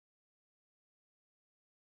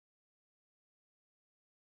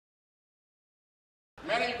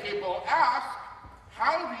will ask,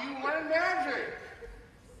 how do you learn magic?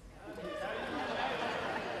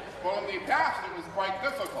 Well, in the past, it was quite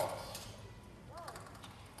difficult.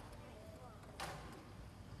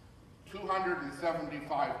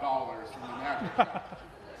 $275 from the magic shop.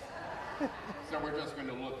 So we're just going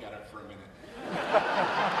to look at it for a minute.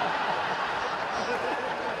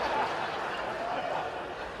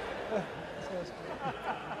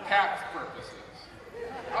 Tax purposes.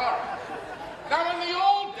 All right. Now, in the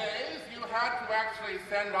old days, you had to actually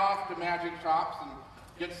send off to magic shops and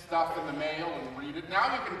get stuff in the mail and read it.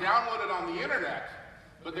 Now you can download it on the internet.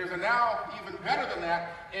 But there's a now, even better than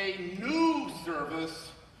that, a new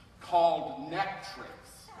service called Nettrix.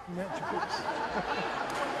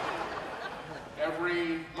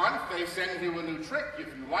 Every month they send you a new trick. If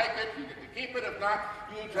you like it, you get to keep it. If not,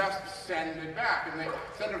 you just send it back. And they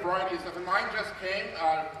send a variety of stuff. And mine just came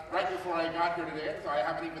right before I got here today, so I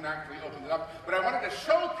haven't even actually opened it up. But I wanted to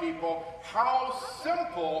show people how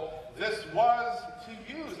simple this was to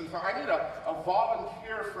use. And so I need a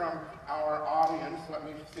volunteer from our audience. Let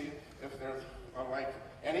me see if there's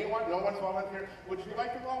anyone? No one's volunteered? Would you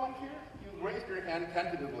like to volunteer? You raised your hand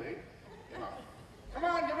tentatively. Come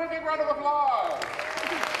on, give her a big round of applause.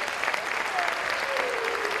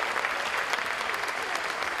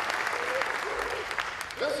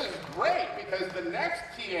 This is great because the next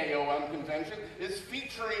TAOM convention is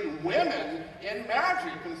featuring women in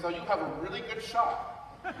magic, and so you have a really good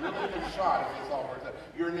shot. Really good shot if this all works out.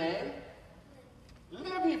 Your name?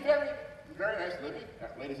 Libby, very, very nice, Libby.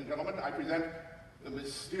 Ladies and gentlemen, I present the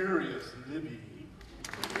mysterious Libby.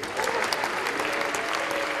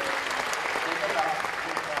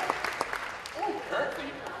 Oh, Kirky,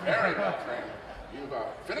 very well trained. You've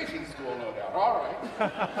finishing school, no doubt. All right.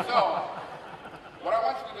 So, what I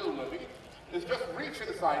want you to do, Libby, is just reach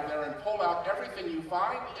inside there and pull out everything you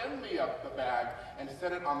find in the bag and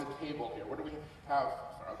set it on the table here. What do we have?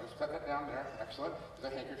 I'll just set that down there. Excellent.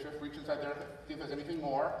 There's a handkerchief. Reach inside there, see if there's anything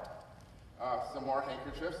more. Some more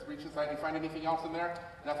handkerchiefs. Reach inside. Do you find anything else in there?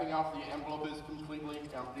 Nothing else. The envelope is completely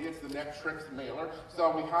empty. It's the Nettrix mailer. So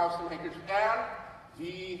we have some handkerchiefs and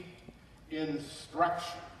the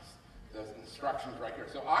instructions. There's instructions right here.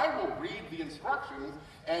 So I will read the instructions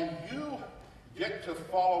and you get to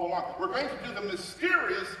follow along. We're going to do the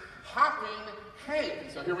mysterious hopping cake.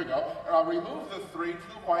 So here we go. Remove the 3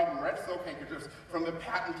 white and red silk handkerchiefs from the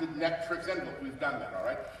patented Nettrix envelope. We've done that, all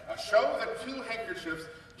right? Show the 2 handkerchiefs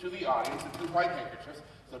to the audience, the 2 white handkerchiefs.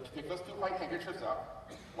 So to pick those 2 white handkerchiefs up,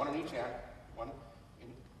 one in each hand, one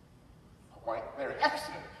in white. There,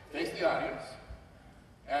 excellent. Face the audience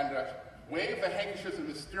and wave the handkerchiefs in a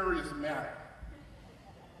mysterious manner.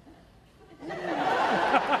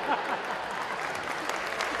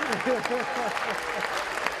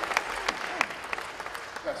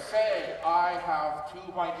 Just say, I have 2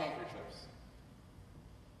 white handkerchiefs.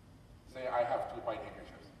 Say, I have 2 white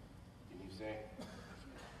handkerchiefs. Can you say?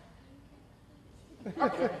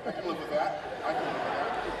 Okay, I can live with that. I can live with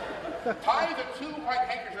that. Tie the 2 white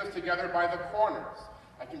handkerchiefs together by the corners.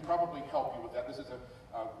 I can probably help you with that. This is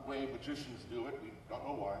a way magicians do it. We don't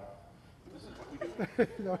know why, but this is what we do.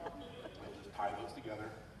 No. We'll just tie those together,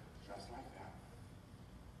 just like that.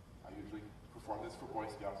 I usually perform this for Boy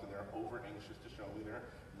Scouts, and they're over anxious to show me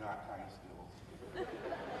their knot tying skills.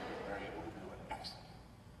 They're able to do it. Excellent.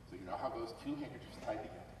 So you now have those 2 handkerchiefs tied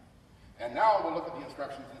together. And now we'll look at the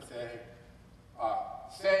instructions and say,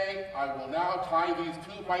 I will now tie these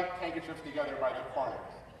 2 white handkerchiefs together by the corners.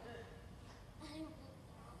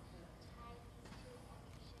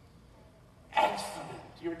 Excellent.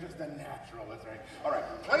 You're just a natural, that's right. All right,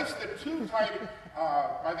 place the 2 tied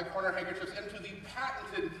by the corner handkerchiefs into the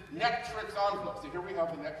patented Nettrix envelope. So here we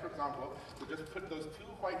have the Nettrix envelope. So just put those 2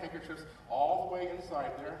 white handkerchiefs all the way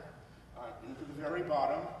inside there, into the very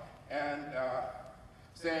bottom, and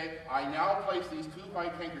say, I now place these 2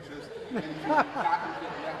 white handkerchiefs into the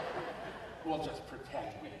patented Nettrix. We'll just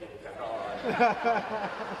pretend we did that, all right.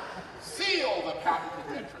 Seal the patented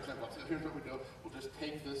Nettrix envelope. So here's what we do. We'll just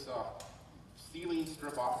take this sealing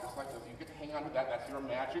strip off just like this. You get to hang on to that. That's your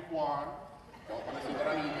magic wand. Don't want to see that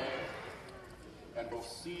on eBay. And we'll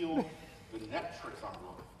seal the Nettrix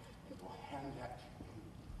envelope and we'll hand that to you.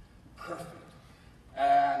 Perfect.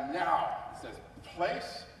 And now it says,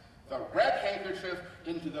 place the red handkerchief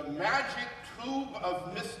into the magic tube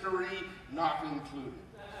of mystery not included.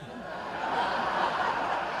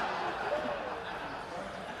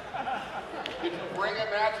 Did you bring a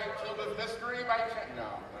magic tube of mystery by chance?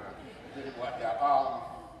 No. Didn't like that. Oh,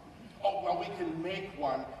 well, we can make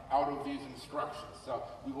one out of these instructions. So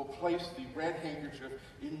we will place the red handkerchief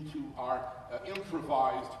into our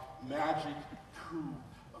improvised magic tube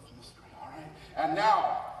of mystery, all right? And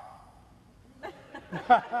now, Did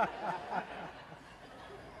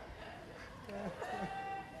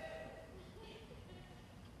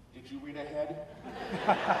you read ahead?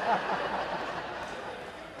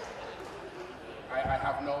 I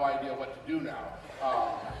have no idea what to do now.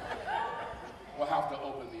 We'll have to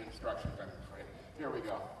open the instructions, I'm afraid. Here we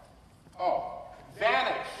go. Oh,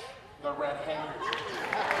 vanish the red handkerchief.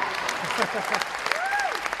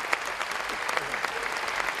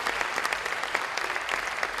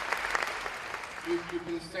 You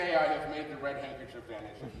can say I have made the red handkerchief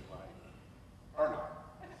vanish if you like. Or not.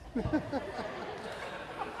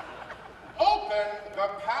 Open the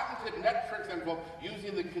patented Netrix envelope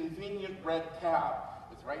using the convenient red tab.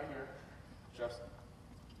 It's right here. Just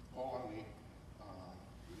pull on the, it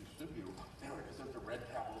should be, there it is, there's the red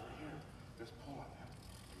tab over here. Just pull on that.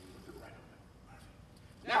 Lift it right open.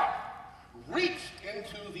 Now, reach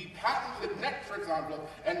into the patented Netrix envelope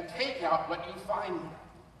and take out what you find there.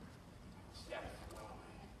 Step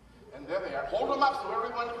slowly. And there they are. Hold them up so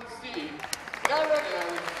everyone can see. There it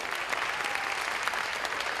is.